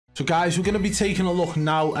So guys, we're going to be taking a look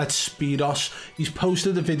now at Speros. He's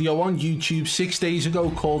posted a video on YouTube 6 days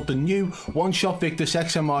ago called The New One-Shot Victus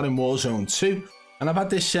XMR in Warzone 2. And I've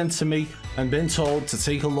had this sent to me and been told to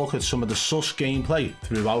take a look at some of the sus gameplay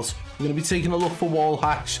throughout. We're going to be taking a look for wall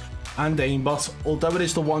hacks and aimbot. Although it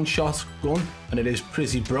is the one-shot gun and it is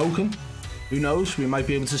pretty broken, who knows, we might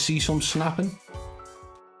be able to see some snapping.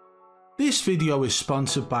 This video is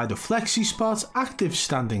sponsored by the FlexiSpot Active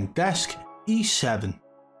Standing Desk E7.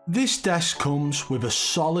 This desk comes with a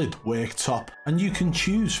solid worktop and you can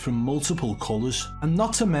choose from multiple colours, and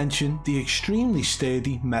not to mention the extremely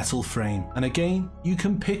sturdy metal frame, and again you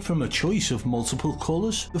can pick from a choice of multiple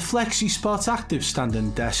colours. The FlexiSpot Active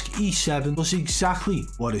Standing Desk E7 does exactly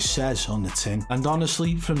what it says on the tin, and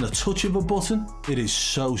honestly from the touch of a button it is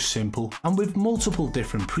so simple, and with multiple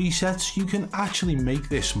different presets you can actually make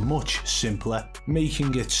this much simpler,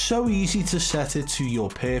 making it so easy to set it to your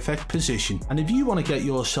perfect position. And if you want to get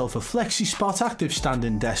yourself a FlexiSpot Active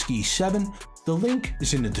Standing Desk E7, the link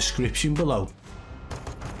is in the description below.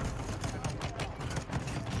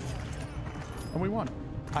 And we won.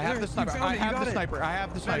 I have the sniper. I have the sniper. I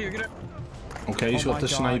have the sniper. Okay, he's got the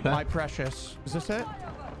sniper. My precious. Is this it?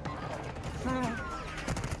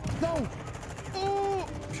 No. Oh!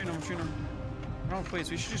 Shoot him. No, please.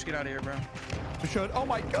 We should just get out of here, bro. We should. Oh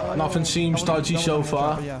my god. Nothing seems dodgy so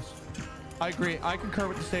far. Yes. I agree. I concur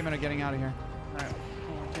with the statement of getting out of here. Alright.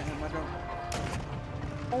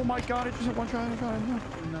 Oh my god, I just hit one shot.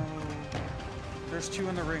 No. There's two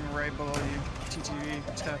in the ring right below you. TTV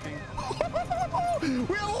tapping.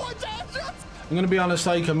 We have one tap shot! I'm gonna be honest,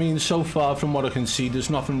 like, I mean, so far from what I can see, there's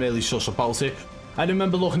nothing really sus about it. I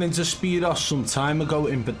remember looking into Speros some time ago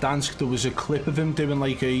in Verdansk. There was a clip of him doing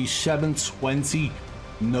like a 720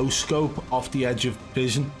 no scope off the edge of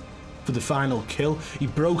prison for the final kill. He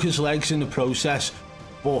broke his legs in the process,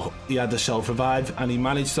 but he had the self-revive and he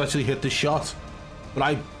managed to actually hit the shot.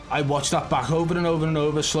 But I watched that back over and over and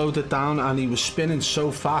over, slowed it down, and he was spinning so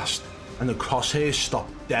fast and the crosshairs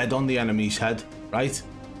stopped dead on the enemy's head, right?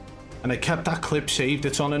 And I kept that clip saved.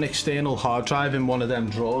 It's on an external hard drive in one of them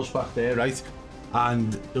drawers back there, right?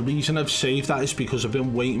 And the reason I've saved that is because I've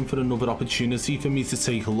been waiting for another opportunity for me to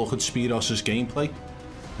take a look at Speros' gameplay.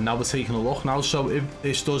 And now we're taking a look now, so if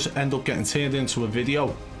this does end up getting turned into a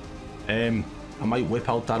video, I might whip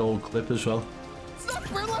out that old clip as well.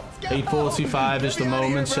 8:45 is the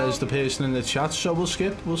moment, says the person in the chat, so we'll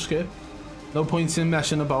skip. No point in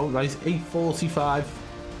messing about, right? 8:45.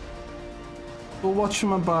 We'll watch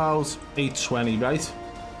from about 8:20, right?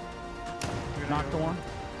 Knocked one.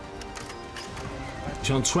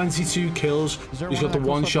 He's on 22 kills. He's got the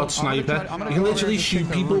one-shot sniper. You can literally shoot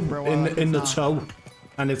people in the toe,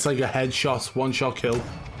 and it's like a headshot, one-shot kill.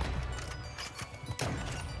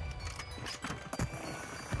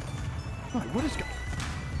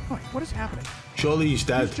 What is happening? Surely he's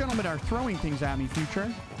dead. These gentlemen are throwing things at me,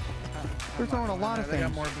 Future. They're throwing a lot of things. They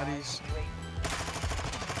got more buddies.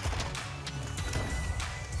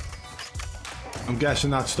 I'm guessing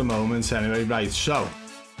that's the moment anyway, right? So,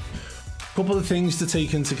 a couple of things to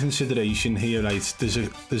take into consideration here, right?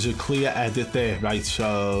 There's a clear edit there, right?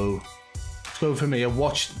 So, let's go from here.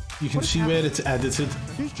 Watch, you can see where it's edited.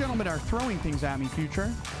 These gentlemen are throwing things at me,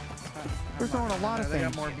 Future. They're throwing a lot of things. They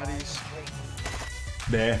got more buddies.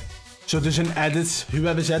 There. So there's an edit.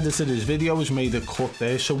 Whoever's edited his video has made a cut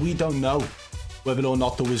there, so we don't know whether or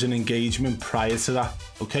not there was an engagement prior to that.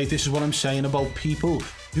 Okay, this is what I'm saying about people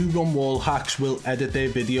who run wall hacks will edit their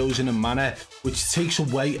videos in a manner which takes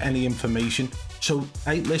away any information. So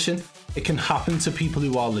hey, listen, it can happen to people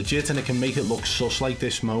who are legit and it can make it look sus like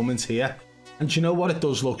this moment here. And do you know what? It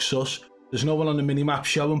does look sus. There's no one on the minimap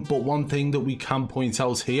showing, but one thing that we can point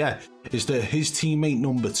out here is that his teammate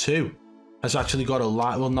number 2 has actually got a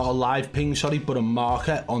live, well, not a live ping, sorry, but a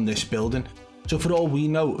marker on this building. So for all we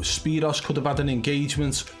know, Speros could have had an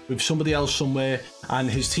engagement with somebody else somewhere, and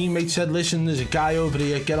his teammate said, listen, there's a guy over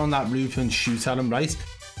here, get on that roof and shoot at him, right?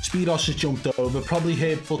 Speros has jumped over, probably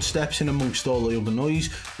heard footsteps in amongst all the other noise,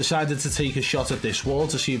 decided to take a shot at this wall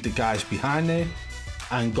to see if the guy's behind there,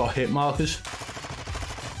 and got hit markers.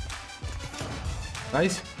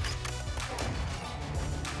 Right?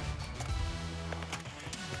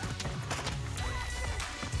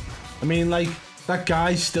 I mean, like, that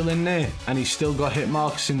guy's still in there and he's still got hit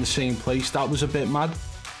marks in the same place. That was a bit mad.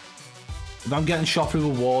 If I'm getting shot through a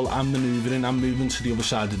wall, I'm manoeuvring, I'm moving to the other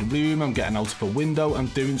side of the room, I'm getting out of a window, I'm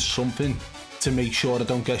doing something to make sure I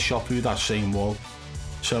don't get shot through that same wall.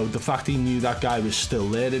 So the fact he knew that guy was still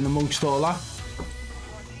there in amongst all that,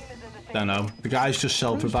 don't know. The guy's just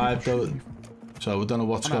self-revived though, so I don't know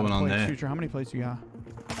what's going on there. Future, how many plates you got?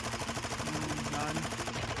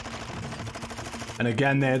 And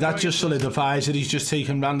again there, that just solidifies it. He's just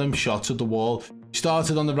taking random shots at the wall. He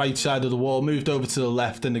started on the right side of the wall, moved over to the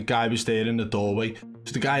left, and the guy was there in the doorway.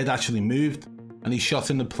 So the guy had actually moved, and he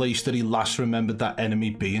shot in the place that he last remembered that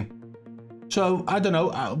enemy being. So, I don't know,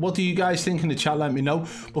 what do you guys think in the chat? Let me know.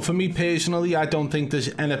 But for me personally, I don't think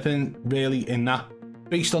there's anything really in that,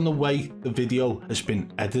 based on the way the video has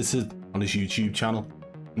been edited on his YouTube channel.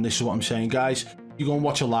 And this is what I'm saying, guys. You go and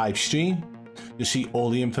watch a live stream, you'll see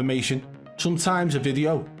all the information. Sometimes a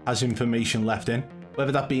video has information left in,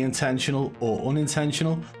 whether that be intentional or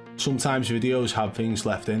unintentional. Sometimes videos have things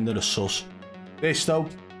left in that are sus. This though,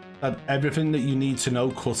 had everything that you need to know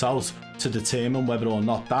cut out to determine whether or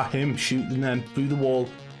not that him shooting them through the wall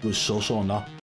was sus or not.